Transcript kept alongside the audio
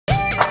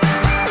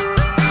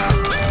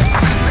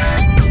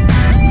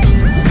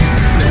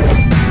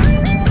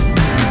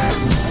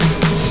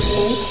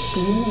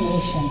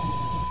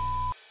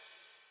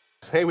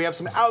Hey, we have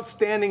some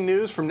outstanding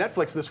news from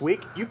Netflix this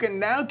week. You can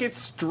now get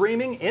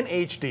streaming in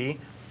HD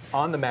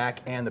on the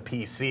Mac and the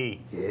PC.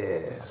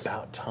 Yes.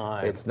 About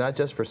time. It's not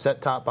just for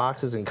set-top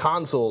boxes and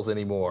consoles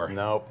anymore.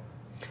 Nope.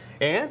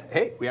 And,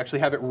 hey, we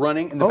actually have it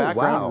running in the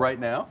background right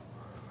now.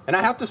 And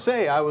I have to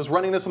say, I was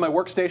running this on my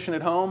workstation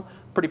at home.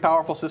 Pretty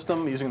powerful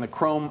system using the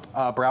Chrome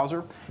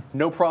browser.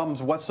 No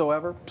problems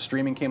whatsoever.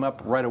 Streaming came up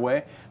right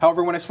away.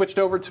 However, when I switched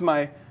over to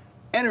my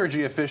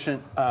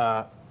energy-efficient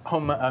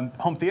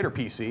home theater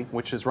PC,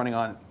 which is running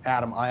on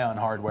Atom Ion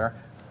hardware,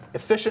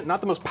 efficient,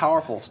 not the most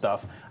powerful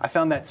stuff, I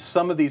found that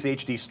some of these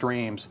HD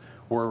streams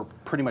were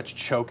pretty much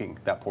choking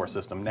that poor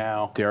system.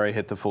 Now, dare I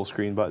hit the full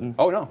screen button?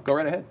 Oh no, go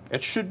right ahead.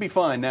 It should be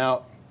fine.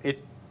 Now,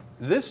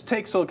 this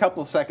takes a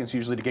couple of seconds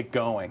usually to get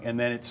going, and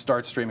then it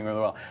starts streaming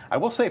really well. I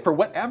will say, for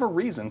whatever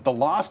reason, the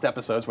Lost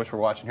episodes, which we're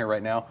watching here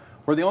right now,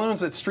 were the only ones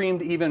that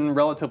streamed even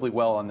relatively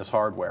well on this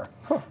hardware.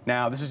 Huh.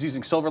 Now, this is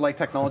using Silverlight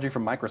technology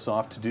from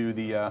Microsoft to do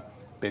the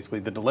basically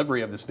the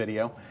delivery of this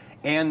video.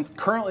 And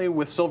currently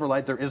with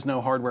Silverlight, there is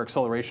no hardware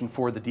acceleration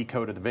for the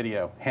decode of the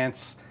video.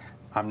 Hence,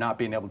 I'm not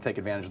being able to take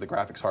advantage of the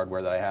graphics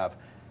hardware that I have.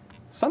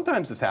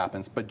 Sometimes this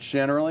happens, but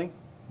generally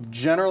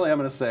I'm going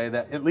to say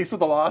that, at least with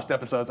the Lost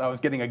episodes, I was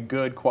getting a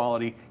good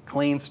quality,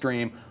 clean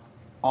stream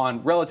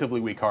on relatively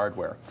weak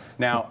hardware.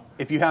 Now,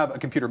 if you have a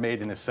computer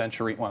made in this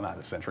century, well, not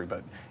this century,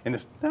 but in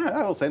this,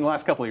 I will say in the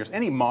last couple of years,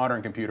 any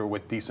modern computer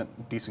with decent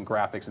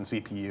graphics and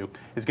CPU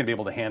is going to be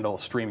able to handle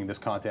streaming this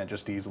content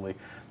just easily.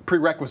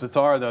 Prerequisites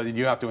are, though, that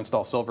you have to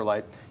install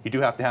Silverlight. You do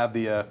have to have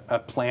the a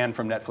plan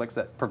from Netflix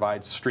that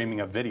provides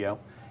streaming of video.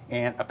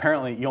 And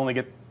apparently, you only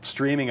get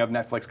streaming of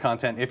Netflix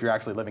content if you're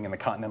actually living in the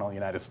continental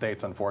United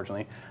States,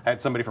 unfortunately. I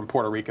had somebody from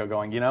Puerto Rico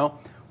going, you know,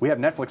 we have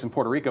Netflix in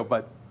Puerto Rico,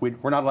 but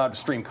we're not allowed to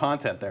stream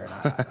content there.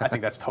 I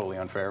think that's totally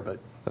unfair, but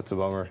that's a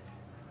bummer.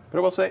 But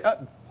I will say,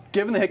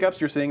 given the hiccups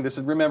you're seeing, this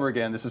is, remember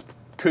again, this is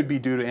could be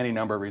due to any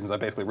number of reasons. I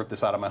basically ripped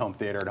this out of my home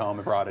theater at home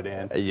and brought it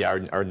in. Yeah,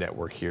 our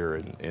network here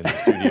in the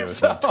studio is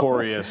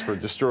notorious for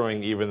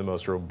destroying even the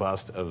most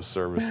robust of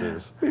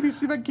services. Maybe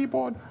see my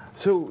keyboard.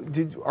 So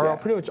are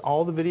pretty much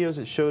all the videos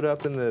that showed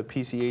up in the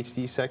PC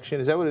HD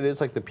section, is that what it is,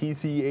 like the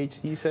PC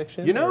HD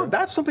section? You know,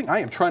 that's something I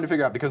am trying to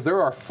figure out, because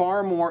there are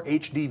far more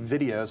HD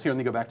videos. Here, let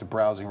me go back to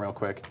browsing real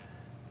quick.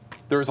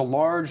 There's a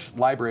large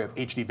library of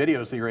HD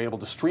videos that you're able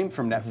to stream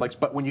from Netflix,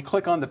 but when you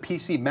click on the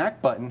PC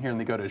Mac button, here, let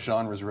me go to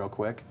genres real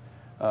quick,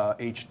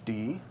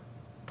 HD,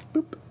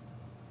 boop.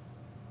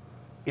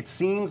 It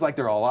seems like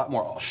there are a lot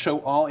more show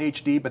all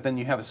HD, but then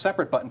you have a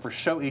separate button for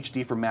show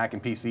HD for Mac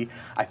and PC.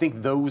 I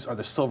think those are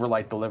the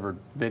Silverlight delivered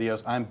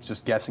videos. I'm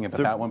just guessing at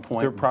that one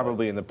point. They're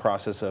probably in the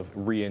process of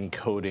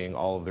re-encoding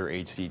all of their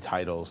HD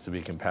titles to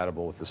be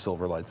compatible with the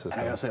Silverlight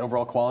system. I gotta say,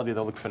 overall quality, they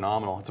look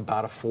phenomenal. It's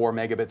about a 4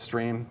 megabit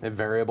stream, a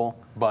variable,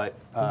 but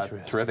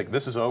terrific.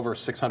 This is over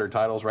 600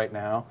 titles right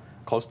now,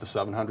 close to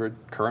 700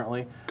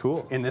 currently.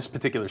 Cool. In this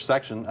particular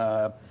section,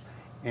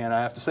 and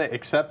I have to say,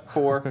 except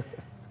for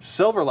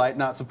Silverlight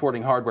not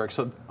supporting hardware,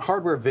 so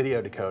hardware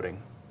video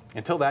decoding.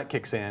 Until that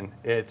kicks in,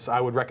 I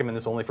would recommend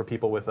this only for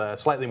people with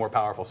slightly more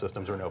powerful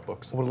systems or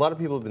notebooks. What a lot of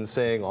people have been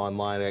saying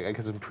online, I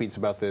got some tweets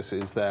about this,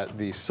 is that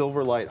the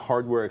Silverlight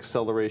hardware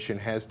acceleration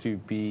has to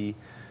be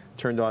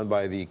turned on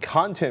by the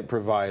content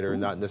provider,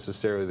 not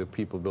necessarily the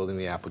people building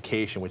the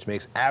application, which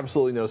makes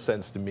absolutely no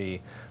sense to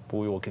me, but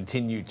we will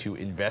continue to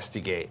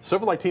investigate.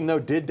 Silverlight team, though,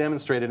 did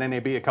demonstrate at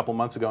NAB a couple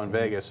months ago in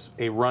Vegas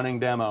a running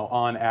demo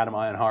on Atom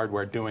Ion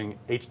hardware doing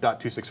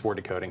H.264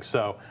 decoding.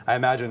 So I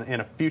imagine in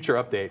a future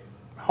update,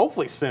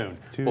 hopefully soon,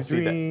 we'll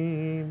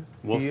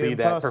see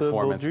that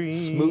performance.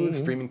 Smooth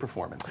streaming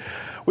performance.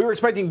 We were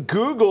expecting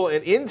Google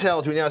and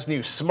Intel to announce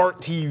new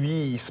Smart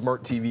TV.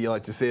 Smart TV, I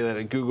like to say that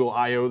at Google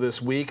I/O this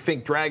week.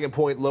 Think Dragon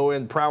Point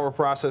low-end power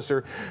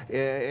processor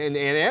and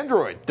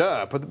Android,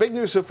 duh. But the big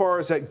news so far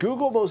is that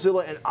Google,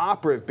 Mozilla, and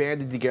Opera have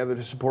banded together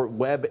to support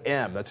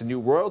WebM. That's a new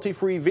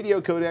royalty-free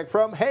video codec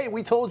from, hey,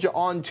 we told you,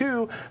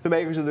 On2, the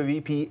makers of the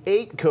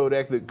VP8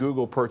 codec that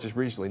Google purchased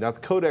recently. Not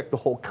the codec, the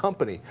whole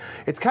company.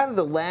 It's kind of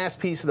the last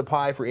piece of the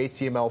pie for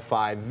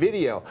HTML5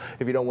 video,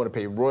 if you don't want to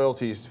pay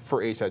royalties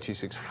for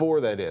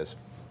H.264, that is.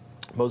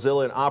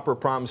 Mozilla and Opera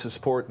promise to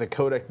support the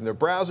codec in their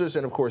browsers,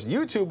 and of course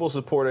YouTube will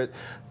support it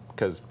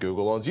because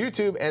Google owns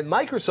YouTube, and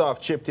Microsoft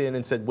chipped in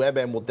and said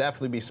WebM will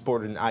definitely be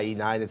supported in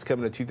IE9. It's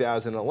coming in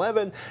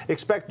 2011.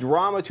 Expect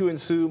drama to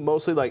ensue,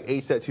 mostly like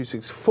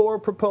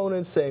H.264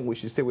 proponents saying we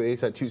should stick with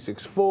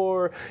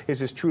H.264. Is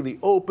this truly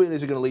open?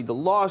 Is it going to lead to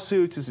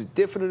lawsuits? Is it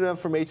different enough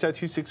from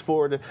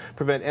H.264 to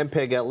prevent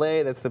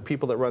MPEG-LA? That's the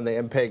people that run the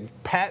MPEG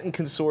patent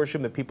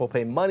consortium that people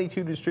pay money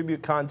to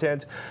distribute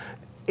content.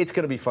 It's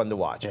going to be fun to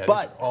watch. Yeah,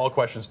 but all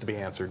questions to be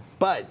answered.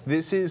 But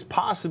this is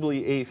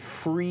possibly a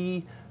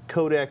free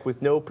codec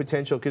with no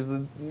potential, because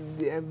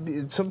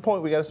at some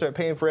point we got to start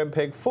paying for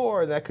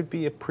MPEG-4, and that could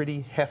be a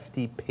pretty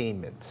hefty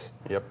payment.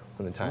 Yep.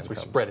 When the time comes. We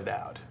spread it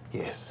out.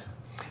 Yes.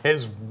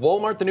 Is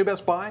Walmart the new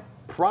Best Buy?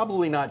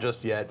 Probably not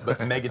just yet, but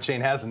the mega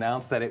chain has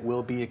announced that it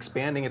will be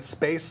expanding its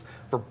space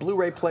for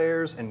Blu-ray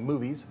players and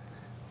movies.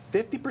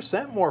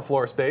 50% more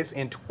floor space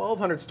in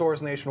 1,200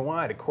 stores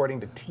nationwide, according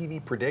to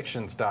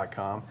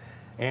TVPredictions.com.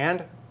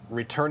 And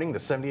returning the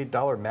 $78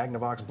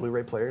 Magnavox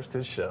Blu-ray players to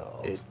the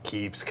shelves. It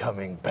keeps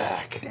coming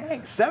back.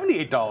 Dang,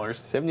 $78.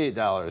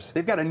 $78.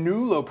 They've got a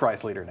new low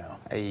price leader now.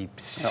 A leader.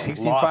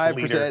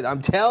 65%. I'm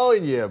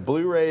telling you,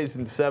 Blu-rays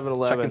and Check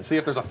 7-Eleven. and see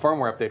if there's a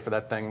firmware update for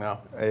that thing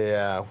now.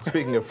 Yeah.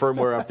 Speaking of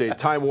firmware update,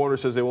 Time Warner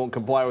says they won't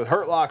comply with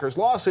Hurt Locker's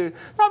lawsuit,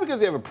 not because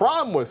they have a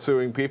problem with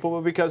suing people,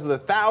 but because of the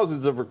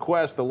thousands of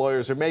requests the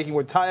lawyers are making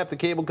would tie up the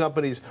cable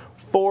company's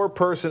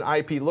 4-person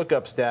IP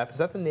lookup staff. Is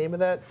that the name of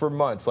that? For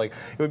months. Like,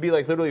 it would be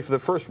like literally for the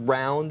first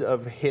round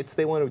of hits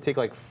they want, it would take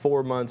like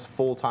 4 months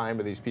full time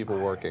of these people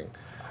working.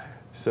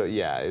 So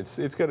yeah, it's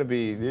going to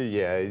be,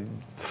 yeah.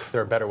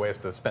 There are better ways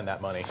to spend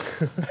that money.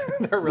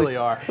 There really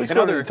are. Let's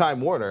go to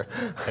Time Warner.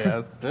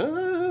 Yeah.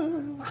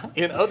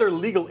 In other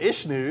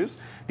legal-ish news,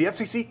 the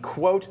FCC,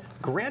 quote,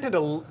 granted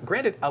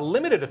a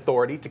limited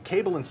authority to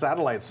cable and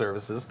satellite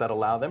services that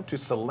allow them to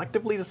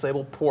selectively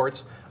disable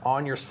ports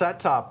on your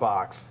set-top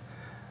box.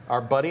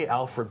 Our buddy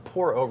Alfred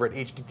Poor over at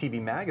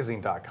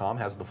HDTVmagazine.com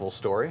has the full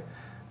story.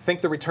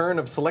 Think the return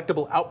of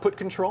selectable output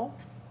control?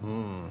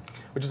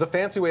 Which is a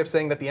fancy way of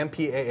saying that the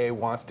MPAA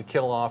wants to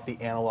kill off the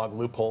analog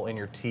loophole in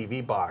your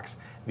TV box.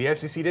 The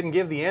FCC didn't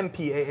give the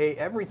MPAA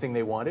everything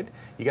they wanted.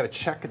 You got to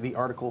check the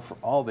article for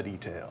all the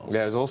details. Yeah,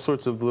 there's all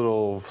sorts of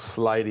little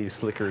slidey,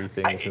 slickery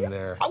things in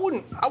there. I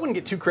wouldn't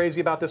get too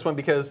crazy about this one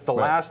because the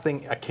last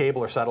thing a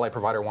cable or satellite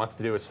provider wants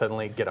to do is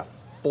suddenly get a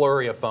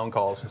flurry of phone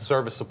calls,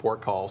 service support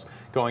calls,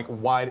 going,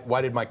 why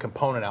did my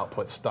component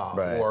output stop?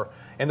 Right.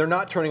 And they're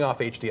not turning off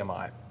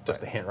HDMI.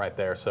 Just a hint right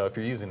there. So if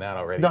you're using that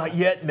already. Not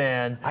yet,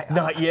 man.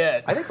 Not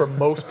yet. I think for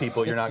most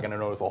people, you're not going to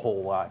notice a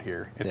whole lot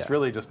here. It's Yeah.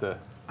 really just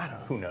I don't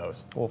know, who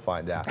knows? We'll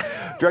find out.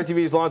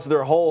 DirecTV's launched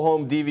their whole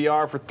home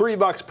DVR for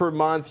 $3 per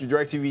month. Your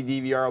DirecTV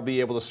DVR will be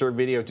able to serve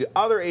video to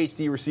other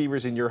HD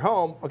receivers in your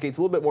home. Okay, it's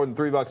a little bit more than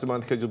 $3 a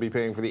month because you'll be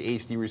paying for the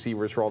HD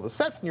receivers for all the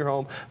sets in your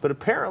home, but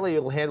apparently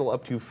it'll handle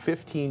up to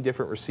 15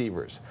 different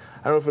receivers.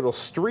 I don't know if it'll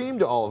stream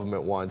to all of them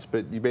at once,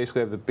 but you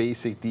basically have the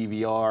basic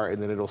DVR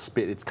and then it'll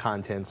spit its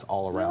contents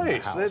all around the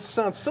house. It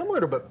sounds similar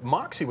to what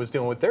Moxie was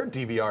doing with their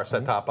DVR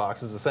set-top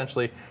boxes,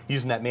 essentially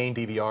using that main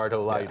DVR to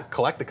allow you to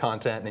collect the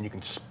content, and then you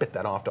can spit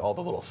that off to all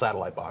the little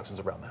satellite boxes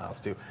around the house,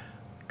 too.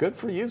 Good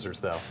for users,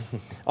 though.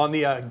 On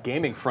the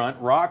gaming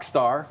front,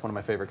 Rockstar, one of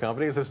my favorite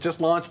companies, has just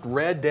launched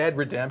Red Dead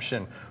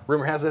Redemption.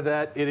 Rumor has it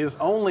that it is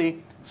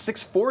only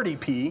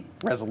 640p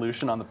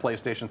resolution on the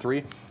PlayStation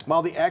 3,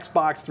 while the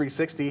Xbox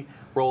 360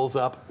 rolls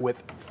up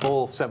with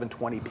full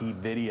 720p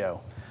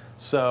video.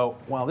 So,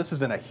 while this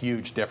isn't a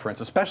huge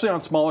difference, especially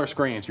on smaller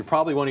screens, you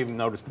probably won't even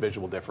notice the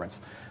visual difference.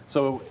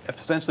 So,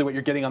 essentially what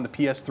you're getting on the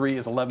PS3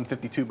 is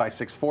 1152 by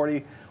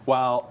 640,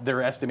 while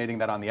they're estimating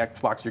that on the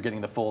Xbox you're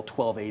getting the full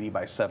 1280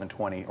 by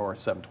 720 or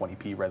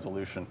 720p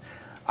resolution.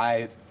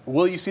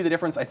 Will you see the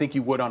difference? I think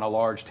you would on a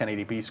large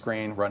 1080p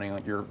screen running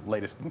on your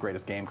latest and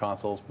greatest game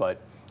consoles, but,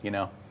 you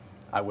know,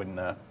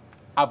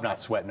 I'm not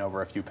sweating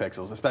over a few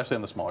pixels, especially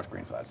on the smaller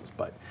screen sizes.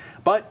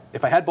 But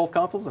if I had both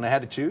consoles and I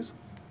had to choose,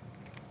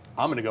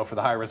 I'm going to go for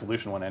the higher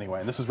resolution one anyway.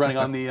 And this is running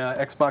on the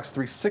Xbox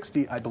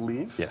 360, I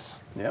believe. Yes.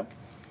 Yep.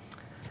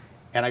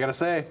 And I got to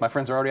say, my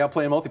friends are already out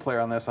playing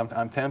multiplayer on this.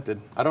 I'm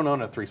tempted. I don't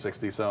own a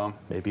 360, so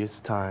Maybe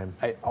it's time.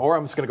 or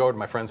I'm just going to go over to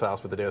my friend's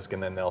house with the disc,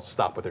 and then they'll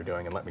stop what they're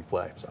doing and let me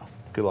play. So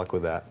Good luck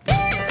with that.